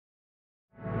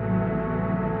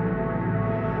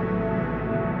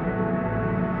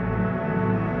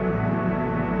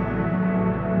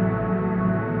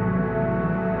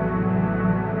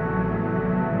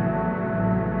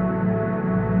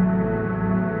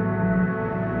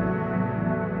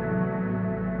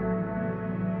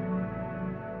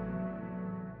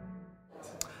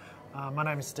My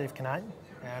name is Steve Kinnane,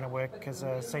 and I work as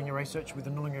a senior researcher with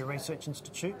the Nulungu Research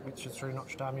Institute, which is through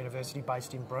Notre Dame University,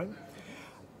 based in Broome.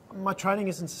 My training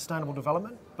is in sustainable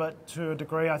development, but to a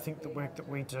degree I think the work that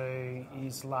we do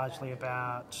is largely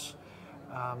about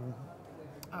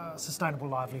sustainable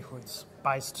livelihoods,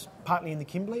 based partly in the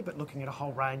Kimberley, but looking at a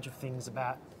whole range of things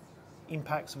about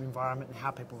impacts of environment and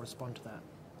how people respond to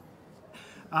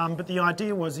that. But the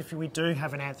idea was, if we do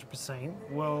have an Anthropocene,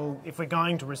 well, if we're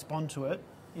going to respond to it,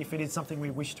 if it is something we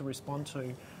wish to respond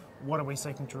to, what are we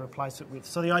seeking to replace it with?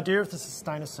 So the idea of the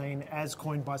Sustainocene, as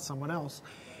coined by someone else,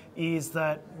 is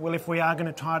that, well, if we are going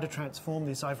to try to transform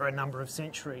this over a number of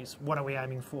centuries, what are we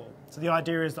aiming for? So the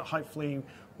idea is that hopefully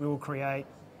we will create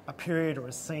a period or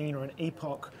a scene or an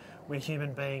epoch where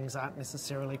human beings aren't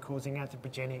necessarily causing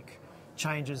anthropogenic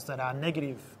changes that are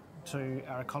negative to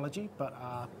our ecology, but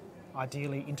are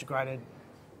ideally integrated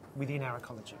within our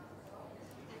ecology.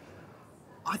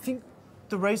 I think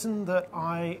the reason that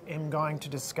I am going to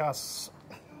discuss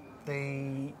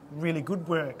the really good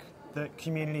work that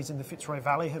communities in the Fitzroy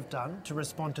Valley have done to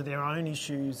respond to their own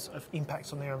issues of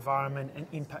impacts on their environment and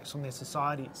impacts on their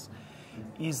societies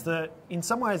is that in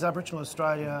some ways Aboriginal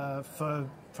Australia for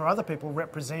other people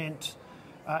represent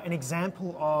an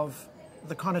example of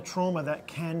the kind of trauma that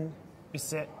can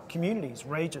beset communities,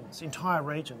 regions, entire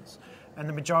regions, and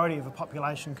the majority of a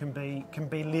population can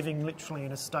be living literally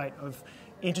in a state of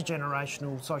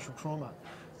intergenerational social trauma.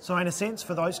 So in a sense,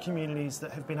 for those communities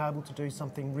that have been able to do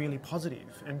something really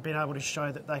positive and been able to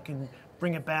show that they can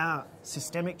bring about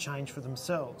systemic change for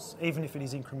themselves, even if it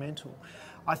is incremental,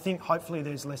 I think hopefully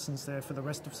there's lessons there for the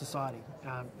rest of society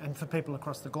and for people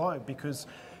across the globe, because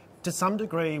to some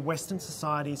degree Western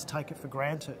societies take it for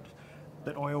granted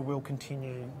that oil will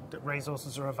continue, that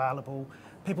resources are available.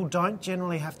 People don't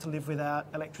generally have to live without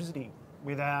electricity,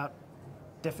 without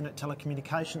definite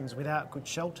telecommunications, without good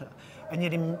shelter. And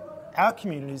yet in our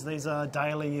communities, these are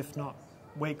daily, if not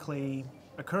weekly,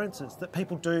 occurrences that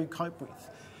people do cope with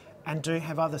and do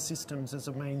have other systems as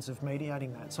a means of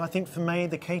mediating that. So I think for me,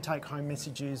 the key take-home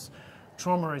message is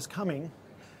trauma is coming.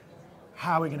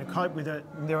 How are we going to cope with it?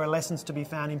 And there are lessons to be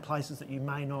found in places that you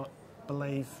may not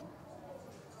believe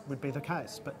would be the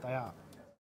case, but they are.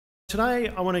 Today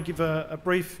I want to give a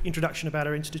brief introduction about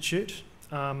our institute.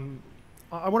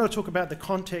 I want to talk about the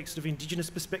context of Indigenous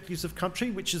perspectives of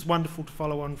country, which is wonderful to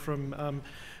follow on from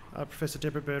Professor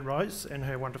Deborah Bird-Rose and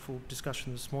her wonderful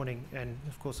discussion this morning, and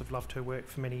of course I've loved her work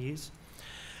for many years.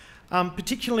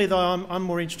 Particularly though, I'm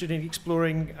more interested in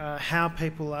exploring how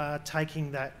people are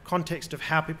taking that context of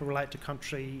how people relate to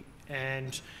country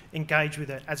and engage with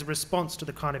it as a response to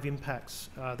the kind of impacts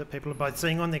that people are both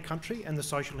seeing on their country and the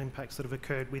social impacts that have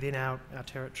occurred within our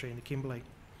territory in the Kimberley.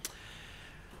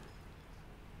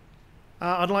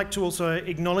 I'd like to also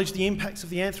acknowledge the impacts of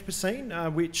the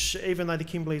Anthropocene, which, even though the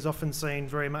Kimberley is often seen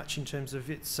very much in terms of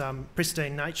its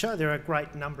pristine nature, there are a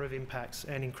great number of impacts,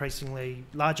 and increasingly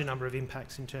larger number of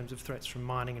impacts in terms of threats from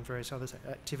mining and various other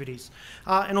activities,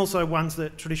 and also ones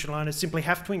that traditional owners simply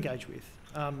have to engage with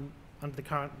under the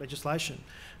current legislation,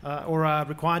 or are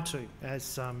required to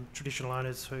as traditional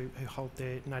owners who hold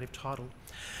their native title.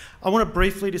 I want to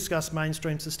briefly discuss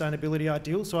mainstream sustainability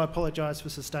ideals, so I apologise for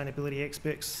sustainability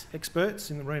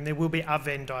experts in the room. There will be a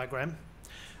Venn diagram,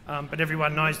 but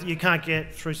everyone knows that you can't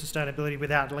get through sustainability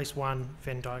without at least one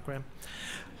Venn diagram.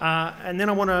 And then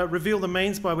I want to reveal the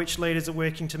means by which leaders are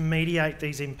working to mediate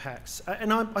these impacts.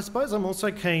 And I suppose I'm also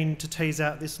keen to tease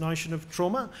out this notion of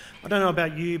trauma. I don't know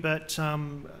about you, but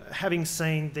having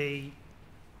seen the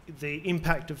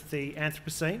impact of the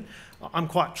Anthropocene, I'm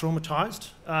quite traumatised.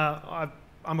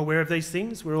 I'm aware of these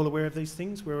things. We're all aware of these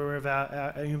things. We're aware of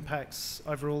our impacts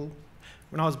overall.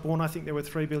 When I was born, I think there were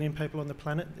 3 billion people on the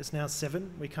planet. There's now 7.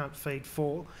 We can't feed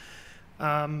 4.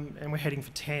 And we're heading for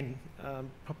 10,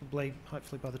 probably,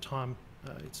 hopefully by the time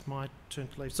it's my turn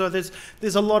to leave. So there's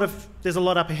a lot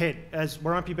up ahead. As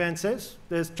Warumpi Band says,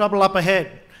 there's trouble up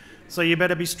ahead. So you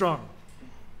better be strong.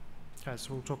 Okay,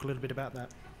 so we'll talk a little bit about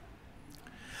that.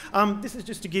 This is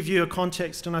just to give you a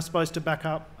context, and I suppose to back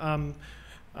up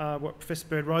what Professor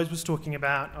Bird-Rose was talking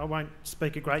about. I won't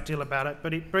speak a great deal about it,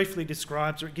 but it briefly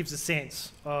describes, or it gives a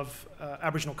sense of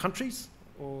Aboriginal countries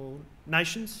or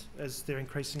nations as they're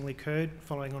increasingly occurred,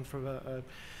 following on from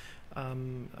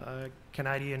a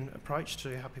Canadian approach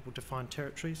to how people define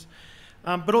territories.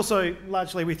 But also,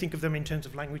 largely, we think of them in terms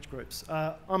of language groups.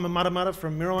 I'm a Mudda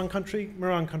from Mirrawong country.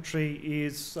 Mirrawong country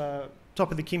is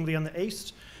top of the Kimberley on the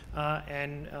east,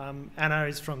 and Anna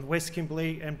is from the West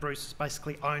Kimberley, and Bruce is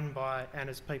basically owned by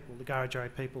Anna's people, the Garajari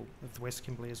people of the West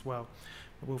Kimberley as well.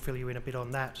 We'll fill you in a bit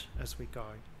on that as we go.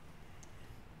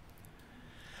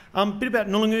 A bit about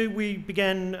Nulungu. We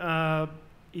began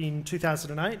in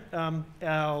 2008.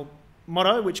 Our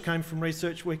motto, which came from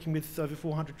research working with over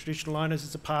 400 traditional owners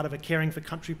as a part of a Caring for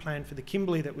Country plan for the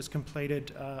Kimberley that was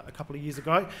completed a couple of years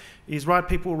ago, is right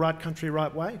people, right country,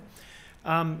 right way.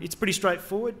 It's pretty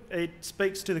straightforward. It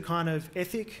speaks to the kind of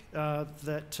ethic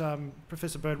that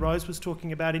Professor Bird-Rose was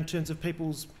talking about in terms of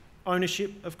people's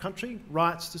ownership of country,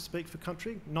 rights to speak for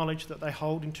country, knowledge that they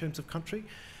hold in terms of country.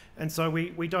 And so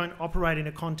we don't operate in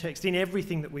a context, in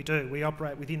everything that we do, we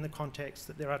operate within the context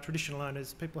that there are traditional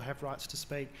owners, people have rights to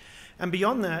speak. And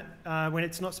beyond that, when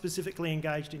it's not specifically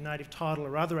engaged in native title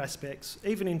or other aspects,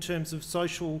 even in terms of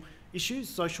social issues,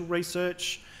 social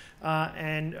research,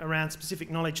 and around specific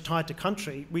knowledge tied to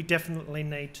country, we definitely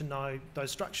need to know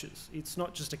those structures. It's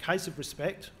not just a case of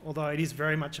respect, although it is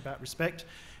very much about respect,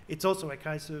 it's also a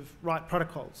case of right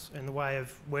protocols and the way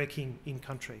of working in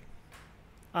country.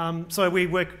 So we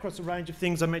work across a range of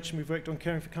things. I mentioned we've worked on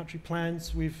Caring for Country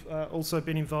plans. We've also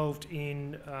been involved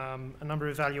in a number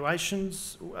of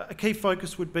evaluations. A key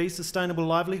focus would be sustainable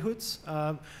livelihoods,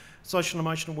 social and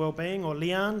emotional wellbeing, or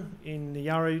LIAN in the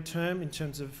Yaru term, in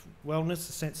terms of wellness,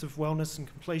 a sense of wellness and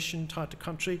completion tied to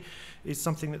country, is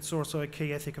something that's also a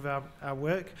key ethic of our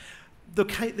work. The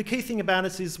key thing about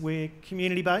us is we're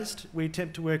community-based. We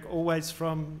attempt to work always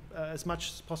from, as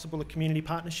much as possible, a community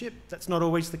partnership. That's not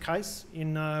always the case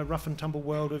in a rough and tumble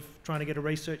world of trying to get a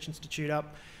research institute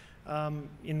up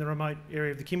in the remote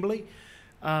area of the Kimberley.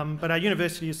 But our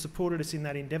university has supported us in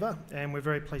that endeavour, and we're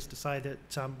very pleased to say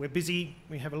that we're busy.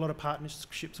 We have a lot of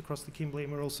partnerships across the Kimberley,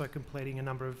 and we're also completing a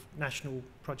number of national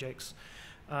projects.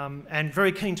 And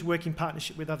very keen to work in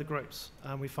partnership with other groups.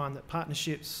 We find that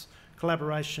partnerships,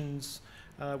 collaborations,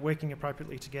 working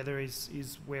appropriately together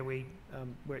is where we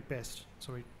work best.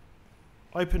 So we're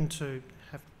open to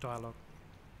have dialogue.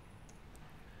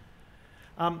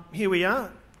 Here we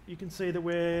are. You can see that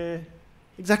we're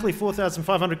exactly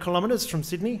 4,500 kilometres from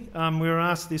Sydney. I was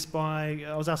asked this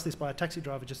by a taxi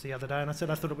driver just the other day, and I said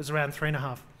I thought it was around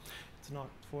 3.5. It's not,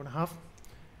 4.5.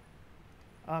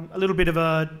 A little bit of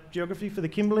a geography for the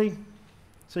Kimberley.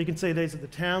 So you can see these are the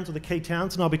towns, or the key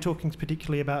towns, and I'll be talking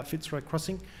particularly about Fitzroy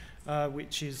Crossing,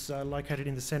 which is located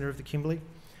in the centre of the Kimberley.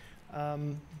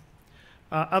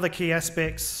 Other key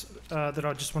aspects that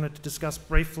I just wanted to discuss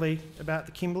briefly about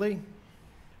the Kimberley.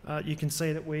 You can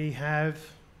see that we have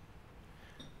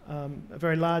a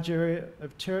very large area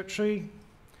of territory.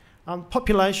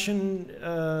 Population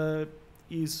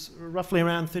is roughly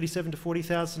around 37 to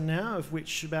 40,000 now, of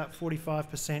which about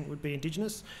 45% would be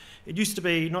Indigenous. It used to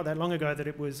be, not that long ago, that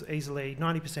it was easily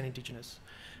 90% Indigenous.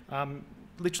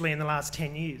 Literally in the last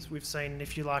 10 years, we've seen,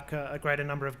 if you like, a greater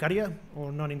number of Gadiya,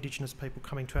 or non-Indigenous people,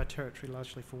 coming to our territory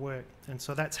largely for work. And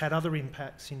so that's had other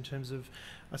impacts in terms of,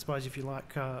 I suppose, if you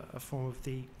like, a form of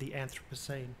the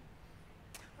Anthropocene.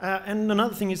 And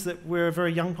another thing is that we're a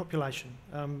very young population.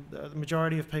 The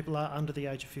majority of people are under the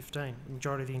age of 15, the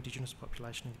majority of the Indigenous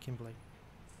population in the Kimberley.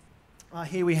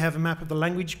 Here we have a map of the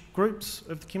language groups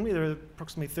of the Kimberley. There are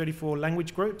approximately 34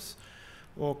 language groups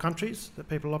or countries that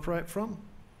people operate from.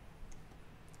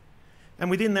 And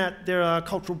within that, there are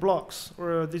cultural blocks,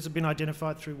 or these have been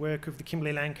identified through work of the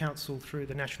Kimberley Land Council through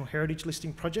the National Heritage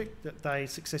Listing Project that they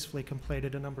successfully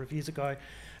completed a number of years ago.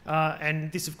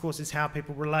 And this, of course, is how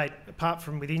people relate. Apart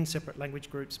from within separate language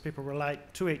groups, people relate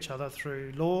to each other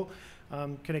through law,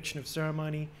 connection of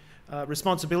ceremony,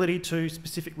 responsibility to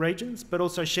specific regions, but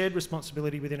also shared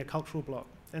responsibility within a cultural block.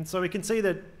 And so we can see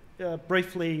that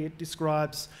briefly it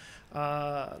describes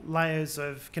layers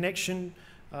of connection,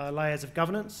 layers of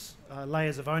governance,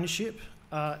 layers of ownership,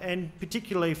 and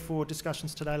particularly for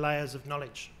discussions today, layers of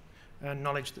knowledge, and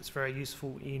knowledge that's very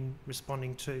useful in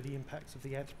responding to the impacts of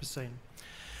the Anthropocene.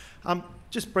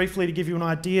 Just briefly to give you an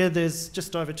idea, there's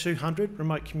just over 200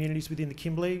 remote communities within the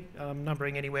Kimberley,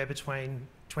 numbering anywhere between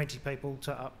 20 people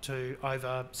to up to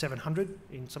over 700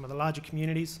 in some of the larger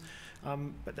communities.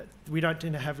 But we don't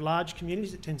tend to have large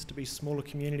communities, it tends to be smaller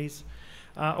communities.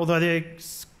 Although they're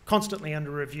constantly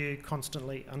under review,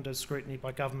 constantly under scrutiny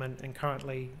by government, and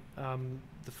currently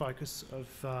the focus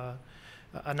of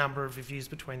a number of reviews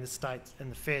between the states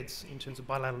and the feds in terms of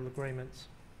bilateral agreements.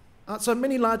 So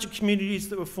many larger communities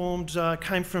that were formed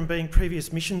came from being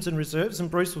previous missions and reserves,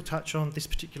 and Bruce will touch on this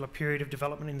particular period of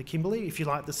development in the Kimberley, if you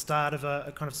like, the start of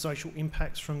a kind of social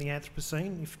impacts from the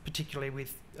Anthropocene, particularly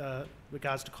with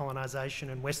regards to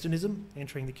colonisation and Westernism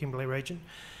entering the Kimberley region.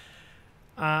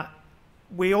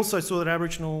 We also saw that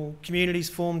Aboriginal communities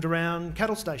formed around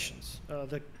cattle stations,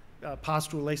 the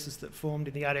pastoral leases that formed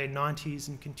in the 1890s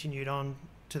and continued on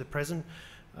to the present.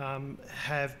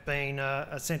 Have been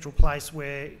a central place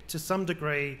where, to some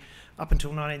degree, up until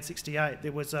 1968,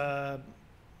 there was a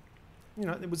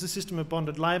it was a system of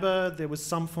bonded labour. There was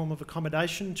some form of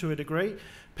accommodation to a degree.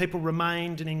 People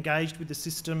remained and engaged with the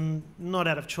system, not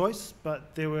out of choice,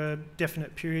 but there were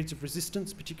definite periods of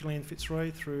resistance, particularly in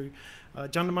Fitzroy through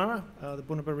Jundamara, the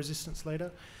Bunaba resistance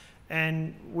leader.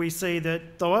 And we see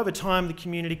that though over time the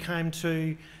community came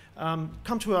to,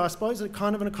 I suppose, a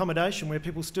kind of an accommodation where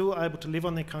people still are able to live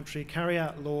on their country, carry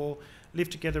out law, live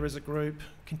together as a group,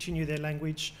 continue their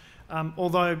language,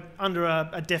 although under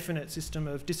a definite system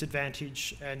of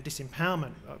disadvantage and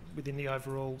disempowerment within the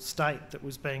overall state that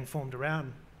was being formed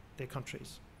around their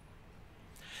countries.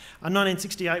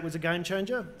 1968 was a game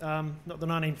changer, not the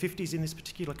 1950s in this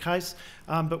particular case,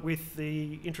 but with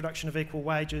the introduction of equal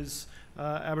wages,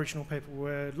 Aboriginal people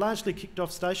were largely kicked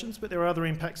off stations, but there were other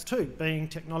impacts too, being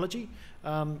technology,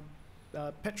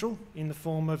 petrol in the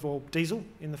form of, or diesel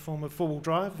in the form of four-wheel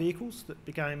drive vehicles that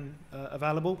became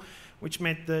available, which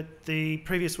meant that the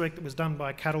previous work that was done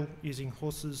by cattle using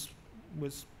horses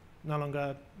was no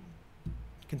longer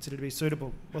considered to be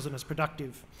suitable, wasn't as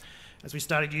productive, as we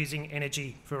started using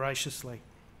energy voraciously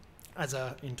as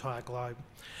an entire globe.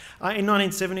 In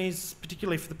 1970s,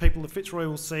 particularly for the people of Fitzroy,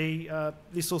 we'll see,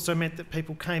 this also meant that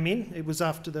people came in. It was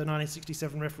after the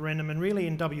 1967 referendum, and really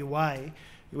in WA,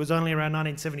 it was only around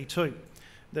 1972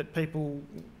 that people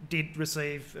did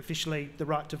receive officially the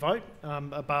right to vote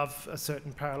above a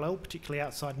certain parallel, particularly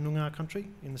outside Noongar country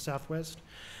in the southwest.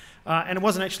 And it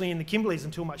wasn't actually in the Kimberleys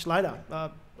until much later,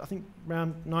 I think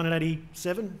around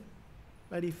 1987,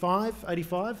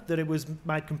 85, that it was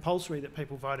made compulsory that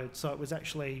people voted. So it was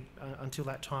actually, until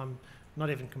that time, not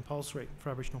even compulsory for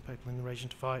Aboriginal people in the region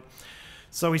to vote.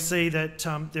 So we see that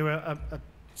there were a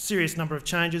serious number of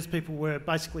changes. People were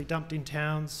basically dumped in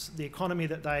towns. The economy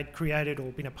that they'd created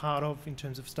or been a part of in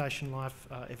terms of station life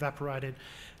evaporated,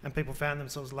 and people found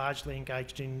themselves largely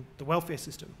engaged in the welfare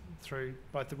system through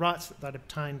both the rights that they'd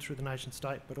obtained through the nation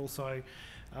state, but also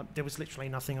there was literally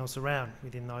nothing else around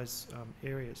within those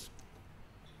areas.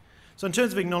 So in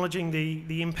terms of acknowledging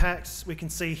the impacts, we can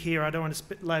see here, I don't want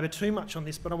to labour too much on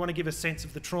this, but I want to give a sense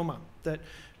of the trauma that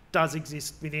does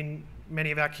exist within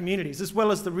many of our communities, as well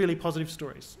as the really positive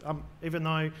stories. Even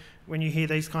though when you hear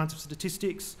these kinds of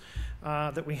statistics,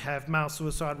 that we have male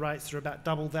suicide rates that are about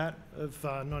double that of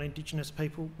non-Indigenous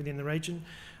people within the region,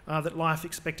 that life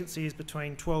expectancy is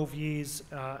between 12 years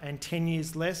and 10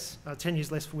 years less, 10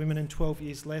 years less for women and 12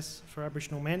 years less for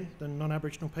Aboriginal men than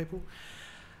non-Aboriginal people,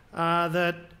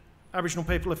 that Aboriginal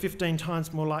people are 15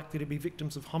 times more likely to be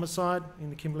victims of homicide in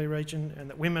the Kimberley region, and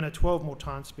that women are 12 more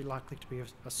times to be likely to be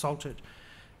assaulted.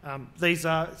 These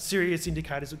are serious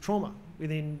indicators of trauma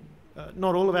within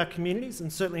not all of our communities,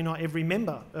 and certainly not every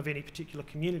member of any particular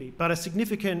community, but a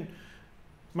significant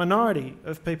minority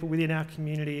of people within our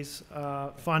communities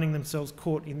finding themselves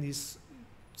caught in this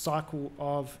cycle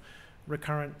of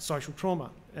recurrent social trauma,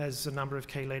 as a number of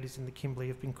key leaders in the Kimberley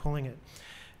have been calling it.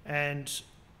 And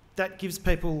that gives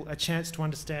people a chance to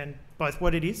understand both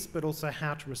what it is, but also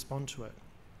how to respond to it.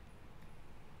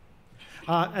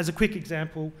 As a quick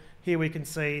example, here we can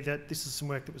see that this is some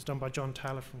work that was done by John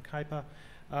Taylor from CAPA,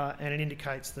 and it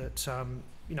indicates that,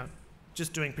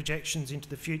 just doing projections into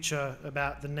the future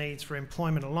about the needs for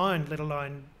employment alone, let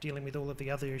alone dealing with all of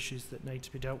the other issues that need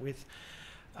to be dealt with.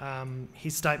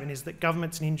 His statement is that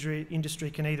governments and industry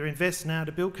can either invest now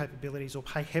to build capabilities or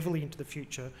pay heavily into the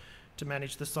future to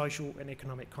manage the social and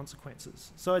economic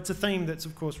consequences. So it's a theme that's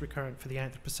of course recurrent for the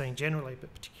Anthropocene generally,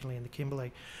 but particularly in the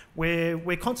Kimberley, where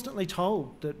we're constantly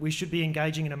told that we should be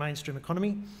engaging in a mainstream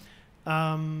economy.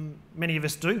 Many of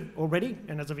us do already,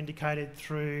 and as I've indicated,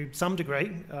 through some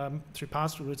degree, through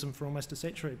pastoralism for almost a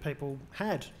century, people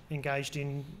had engaged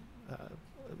in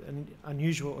an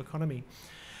unusual economy.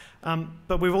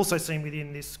 But we've also seen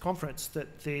within this conference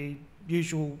that the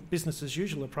usual business as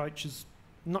usual approach is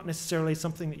not necessarily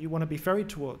something that you want to be ferried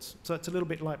towards. So it's a little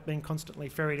bit like being constantly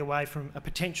ferried away from a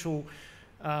potential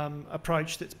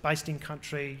approach that's based in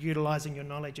country, utilising your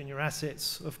knowledge and your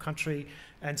assets of country,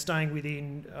 and staying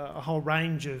within a whole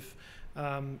range of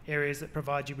areas that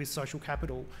provide you with social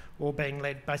capital, or being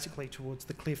led basically towards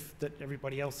the cliff that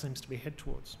everybody else seems to be head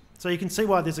towards. So you can see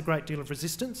why there's a great deal of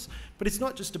resistance, but it's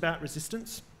not just about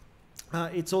resistance.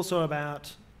 It's also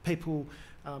about people,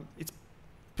 it's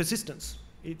persistence.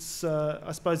 It's,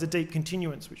 I suppose, a deep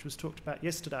continuance, which was talked about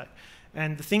yesterday.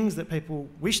 And the things that people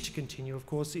wish to continue, of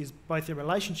course, is both their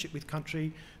relationship with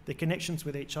country, their connections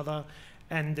with each other,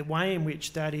 and the way in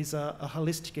which that is a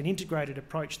holistic and integrated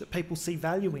approach that people see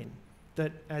value in.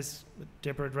 That, as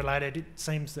Deborah had related, it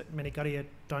seems that many Gadiya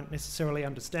don't necessarily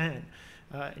understand.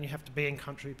 And you have to be in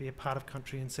country, be a part of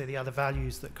country, and see the other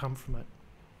values that come from it.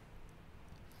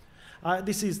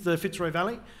 This is the Fitzroy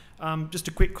Valley. Just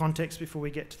a quick context before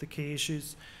we get to the key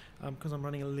issues. because I'm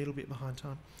running a little bit behind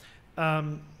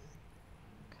time.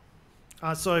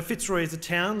 So Fitzroy is a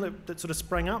town that sort of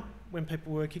sprang up when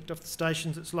people were kicked off the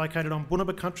stations. It's located on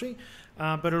Bunuba country,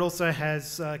 but it also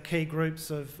has key groups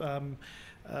of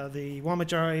the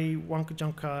Wamajari,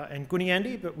 Wankajunka and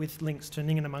Guniandi, but with links to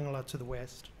Ninganamangala to the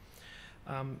west.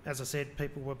 As I said,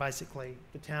 people were basically,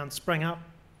 the town sprang up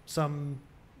some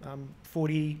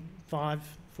 45,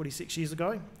 46 years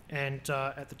ago, and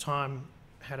at the time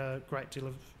had a great deal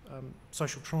of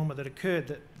social trauma that occurred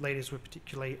that leaders were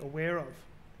particularly aware of.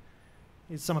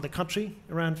 Here's some of the country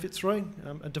around Fitzroy.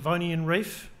 A Devonian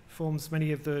reef forms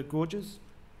many of the gorges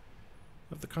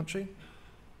of the country,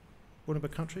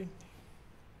 Bunuba country.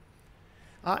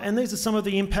 And these are some of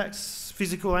the impacts,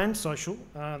 physical and social,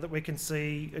 that we can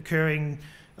see occurring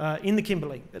in the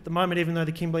Kimberley. At the moment, even though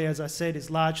the Kimberley, as I said, is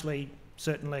largely,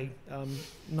 certainly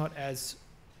not as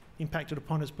impacted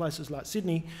upon as places like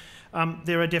Sydney,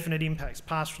 there are definite impacts.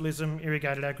 Pastoralism,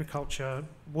 irrigated agriculture,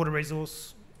 water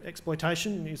resource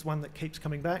exploitation is one that keeps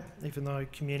coming back, even though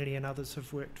community and others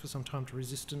have worked for some time to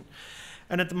resist it.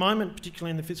 And at the moment,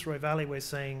 particularly in the Fitzroy Valley, we're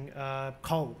seeing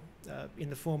coal in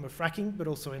the form of fracking, but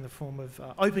also in the form of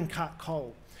open-cut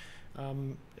coal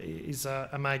is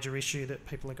a major issue that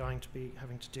people are going to be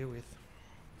having to deal with.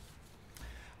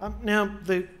 Now,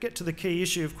 get to the key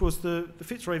issue, of course, the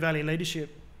Fitzroy Valley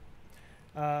leadership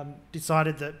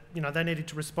decided that they needed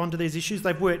to respond to these issues.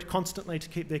 They've worked constantly to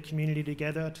keep their community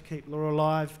together, to keep law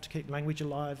alive, to keep language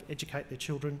alive, educate their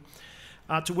children,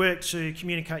 to work to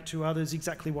communicate to others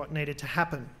exactly what needed to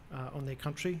happen on their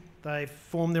country. They've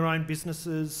formed their own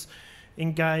businesses,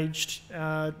 engaged,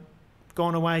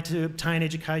 gone away to obtain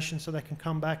education so they can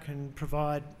come back and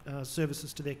provide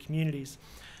services to their communities.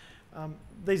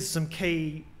 These are some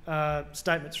key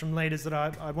statements from leaders that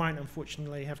I won't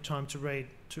unfortunately have time to read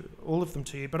all of them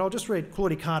to you, but I'll just read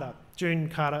Claudie Carter.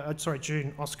 June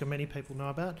Oscar, many people know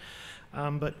about,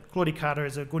 but Claudie Carter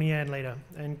is a Gunian leader,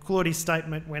 and Claudie's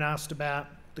statement when asked about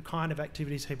the kind of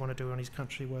activities he wanted to do on his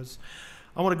country was,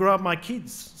 "I want to grow up my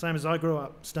kids, same as I grew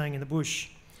up, staying in the bush.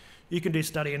 You can do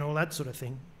study and all that sort of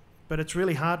thing, but it's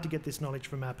really hard to get this knowledge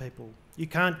from our people. You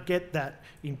can't get that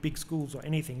in big schools or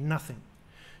anything, nothing.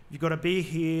 You've got to be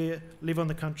here, live on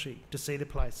the country to see the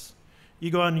place. You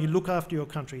go and you look after your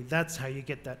country, that's how you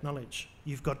get that knowledge.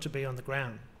 You've got to be on the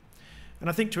ground." And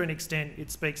I think to an extent it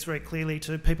speaks very clearly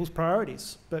to people's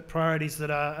priorities, but priorities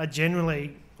that are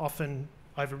generally often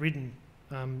overridden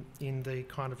in the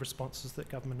kind of responses that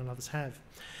government and others have.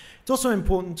 It's also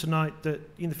important to note that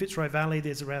in the Fitzroy Valley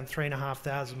there's around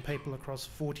 3,500 people across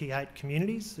 48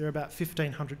 communities. There are about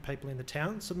 1,500 people in the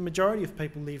town, so the majority of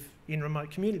people live in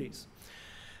remote communities.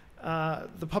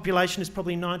 The population is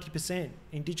probably 90%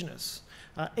 Indigenous.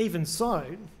 Even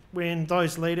so, when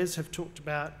those leaders have talked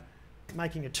about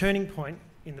making a turning point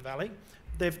in the valley,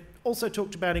 they've also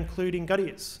talked about including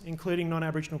Gadias, including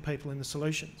non-Aboriginal people in the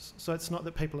solutions. So it's not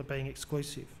that people are being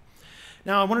exclusive.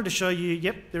 Now, I wanted to show you,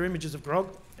 yep, they're images of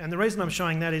grog, and the reason I'm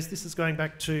showing that is this is going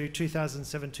back to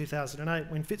 2007, 2008,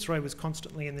 when Fitzroy was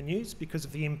constantly in the news because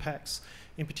of the impacts,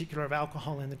 in particular of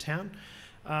alcohol in the town.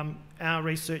 Our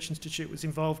research institute was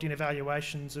involved in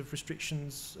evaluations of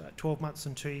restrictions 12 months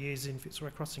and 2 years in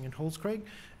Fitzroy Crossing and Halls Creek,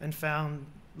 and found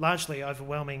largely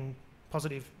overwhelming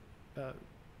positive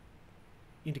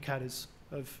indicators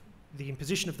of the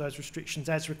imposition of those restrictions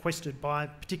as requested by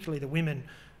particularly the women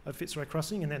of Fitzroy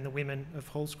Crossing and then the women of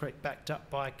Halls Creek, backed up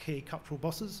by key cultural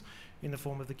bosses in the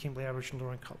form of the Kimberley Aboriginal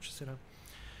Law and Culture Centre.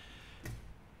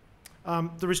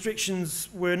 The restrictions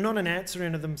were not an answer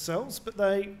in of themselves, but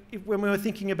when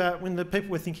the people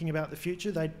were thinking about the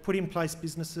future, they'd put in place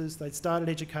businesses, they'd started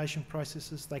education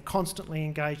processes, they constantly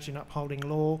engaged in upholding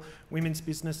law, women's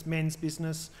business, men's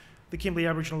business. The Kimberley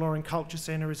Aboriginal Law and Culture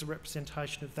Centre is a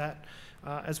representation of that,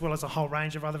 as well as a whole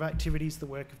range of other activities, the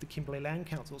work of the Kimberley Land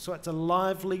Council. So it's a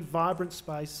lively, vibrant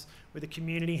space where the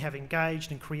community have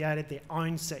engaged and created their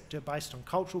own sector based on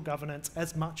cultural governance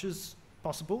as much as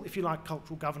possible. If you like,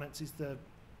 cultural governance is the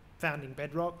founding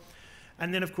bedrock.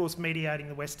 And then, of course, mediating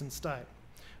the Western state,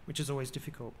 which is always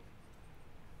difficult.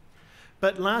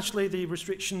 But largely, the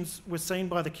restrictions were seen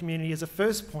by the community as a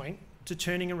first point to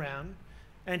turning around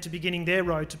and to beginning their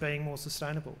road to being more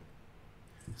sustainable.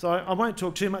 So I won't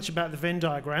talk too much about the Venn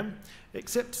diagram,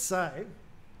 except to say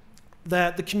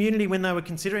that the community, when they were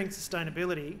considering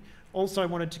sustainability, also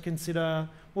wanted to consider,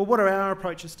 well, what are our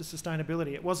approaches to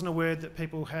sustainability? It wasn't a word that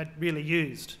people had really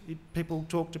used. People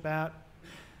talked about,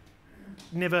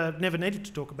 never needed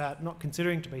to talk about, not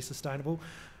considering to be sustainable.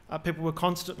 People were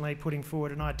constantly putting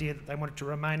forward an idea that they wanted to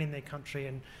remain in their country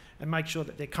and make sure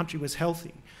that their country was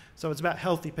healthy. So it's about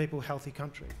healthy people, healthy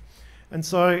country. And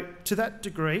so to that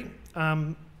degree,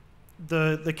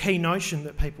 the key notion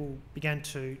that people began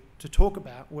to talk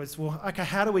about was, well, okay,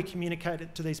 how do we communicate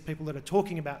it to these people that are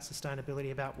talking about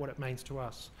sustainability, about what it means to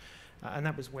us? And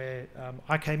that was where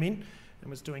I came in and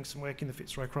was doing some work in the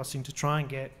Fitzroy Crossing to try and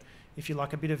get, if you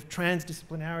like, a bit of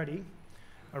transdisciplinarity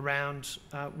around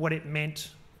what it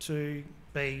meant to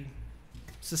be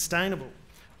sustainable,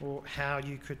 or how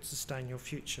you could sustain your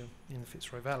future in the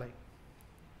Fitzroy Valley.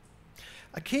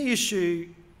 A key issue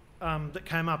that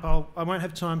came up, I won't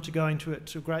have time to go into it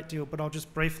to a great deal, but I'll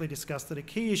just briefly discuss that a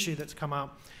key issue that's come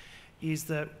up is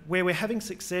that where we're having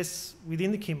success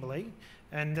within the Kimberley,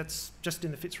 and that's just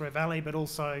in the Fitzroy Valley, but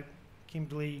also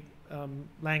Kimberley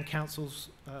Land Council's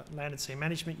Land and Sea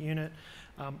Management Unit,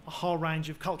 a whole range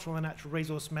of cultural and natural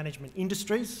resource management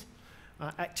industries,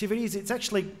 activities. It's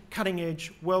actually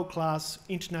cutting-edge, world-class,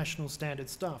 international standard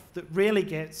stuff that rarely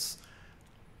gets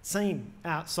seen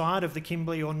outside of the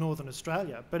Kimberley or Northern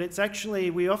Australia. But it's actually,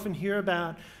 we often hear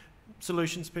about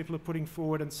solutions people are putting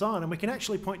forward and so on, and we can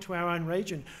actually point to our own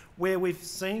region where we've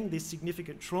seen this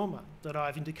significant trauma that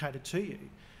I've indicated to you.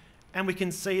 And we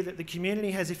can see that the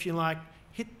community has, if you like,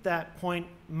 hit that point,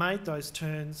 made those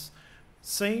turns,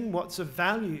 seen what's of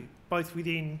value both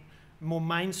within more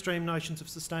mainstream notions of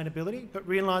sustainability, but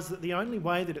realise that the only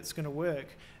way that it's going to work,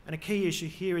 and a key issue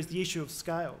here, is the issue of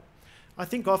scale. I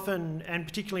think often, and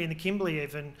particularly in the Kimberley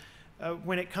even,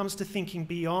 when it comes to thinking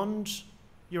beyond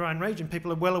your own region,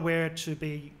 people are well aware to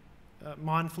be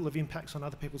mindful of impacts on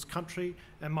other people's country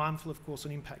and mindful, of course,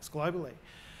 on impacts globally.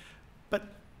 But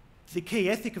the key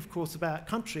ethic, of course, about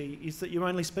country is that you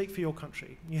only speak for your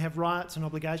country. You have rights and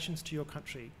obligations to your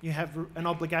country. You have an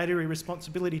obligatory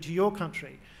responsibility to your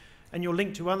country. And you're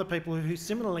linked to other people who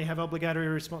similarly have obligatory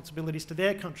responsibilities to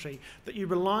their country that you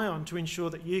rely on to ensure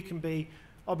that you can be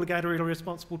obligatorily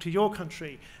responsible to your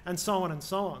country, and so on and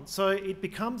so on. So it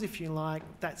becomes, if you like,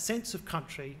 that sense of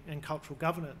country and cultural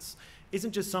governance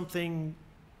isn't just something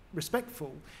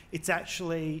respectful, it's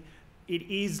actually, it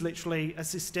is literally a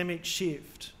systemic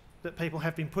shift that people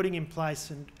have been putting in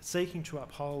place and seeking to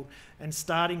uphold, and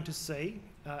starting to see,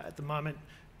 at the moment,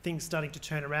 things starting to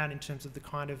turn around in terms of the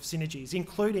kind of synergies,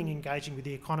 including engaging with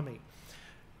the economy.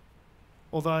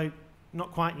 Although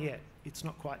not quite yet, it's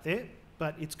not quite there,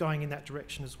 but it's going in that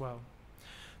direction as well.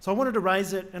 So I wanted to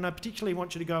raise it, and I particularly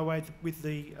want you to go away with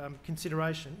the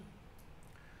consideration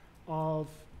of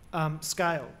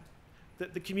scale.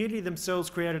 That the community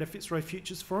themselves created a Fitzroy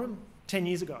Futures Forum 10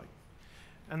 years ago.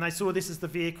 And they saw this as the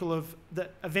vehicle of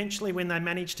that eventually, when they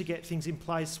managed to get things in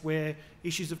place where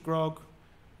issues of grog,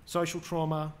 social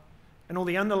trauma, and all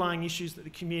the underlying issues that the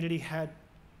community had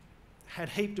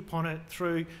heaped upon it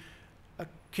through a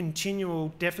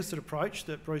continual deficit approach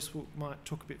that Bruce might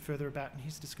talk a bit further about in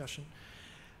his discussion,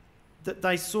 that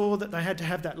they saw that they had to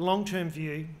have that long-term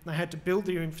view, they had to build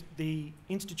the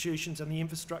institutions and the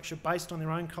infrastructure based on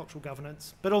their own cultural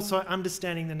governance, but also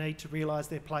understanding the need to realise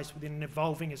their place within an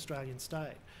evolving Australian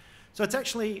state. So it's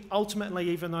actually, ultimately,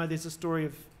 even though there's a story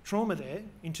of trauma there,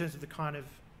 in terms of the kind of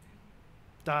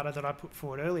data that I put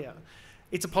forward earlier,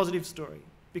 it's a positive story,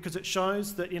 because it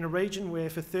shows that in a region where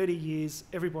for 30 years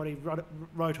everybody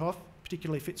wrote off,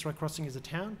 particularly Fitzroy Crossing as a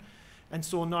town, and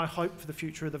saw no hope for the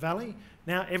future of the valley,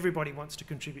 now everybody wants to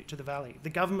contribute to the valley. The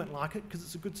government like it because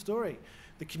it's a good story.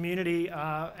 The community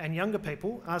and younger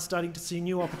people are starting to see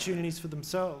new opportunities for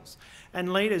themselves.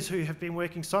 And leaders who have been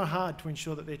working so hard to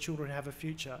ensure that their children have a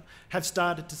future have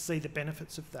started to see the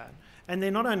benefits of that. And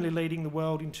they're not only leading the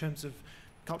world in terms of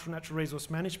cultural natural resource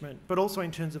management, but also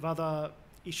in terms of other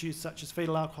issues such as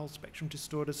fetal alcohol spectrum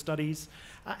disorder studies,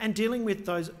 and dealing with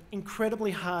those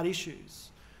incredibly hard issues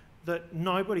that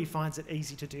nobody finds it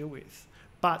easy to deal with,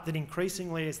 but that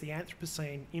increasingly as the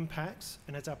Anthropocene impacts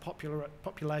and as our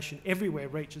population everywhere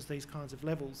reaches these kinds of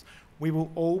levels, we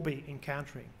will all be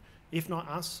encountering, if not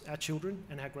us, our children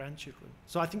and our grandchildren.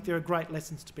 So I think there are great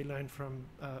lessons to be learned from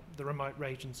the remote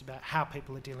regions about how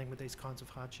people are dealing with these kinds of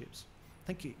hardships.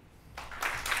 Thank you.